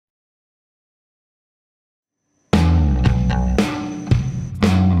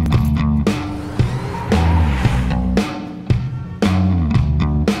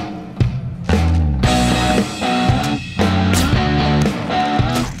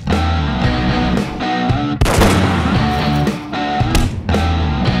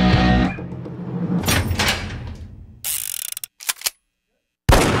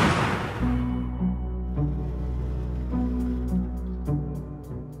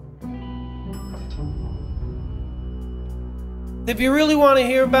If you really want to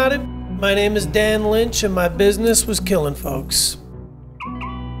hear about it, my name is Dan Lynch and my business was killing folks.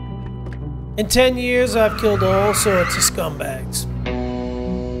 In 10 years, I've killed all sorts of scumbags.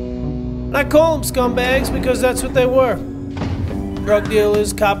 And I call them scumbags because that's what they were. Drug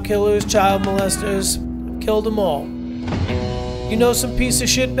dealers, cop killers, child molesters. I've killed them all. You know some piece of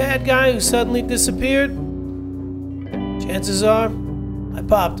shit bad guy who suddenly disappeared? Chances are, I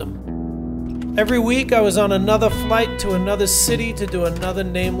popped him. Every week I was on another flight to another city to do another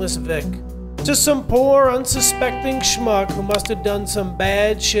nameless Vic. Just some poor, unsuspecting schmuck who must have done some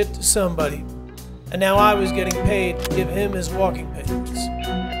bad shit to somebody. And now I was getting paid to give him his walking papers.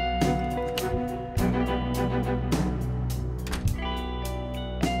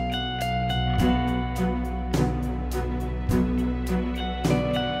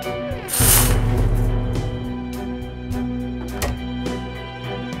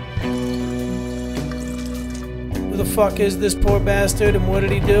 Who the fuck is this poor bastard and what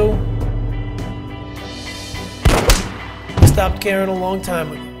did he do? I stopped caring a long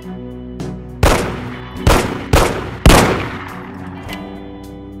time ago.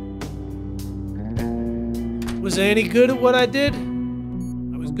 Was I any good at what I did?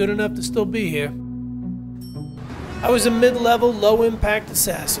 I was good enough to still be here. I was a mid-level, low-impact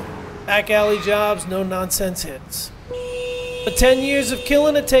assassin. Back alley jobs, no-nonsense hits. But 10 years of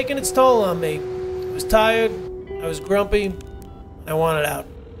killing had taken its toll on me. I was tired, I was grumpy, I wanted out.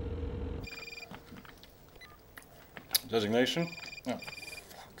 Designation? Oh,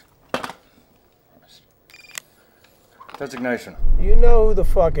 fuck. Designation. You know who the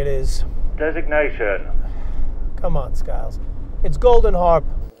fuck it is. Designation. Come on, Skiles. It's Golden Harp.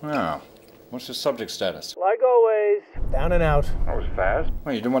 Oh. What's your subject status? Like always, down and out. That was fast.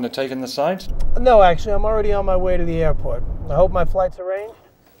 Well, you didn't want to take in the sights? No, actually, I'm already on my way to the airport. I hope my flight's arranged.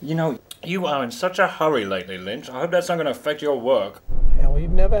 You know, you are in such a hurry lately, Lynch. I hope that's not going to affect your work. Yeah, well,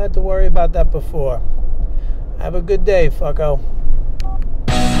 you've never had to worry about that before. Have a good day, fucko.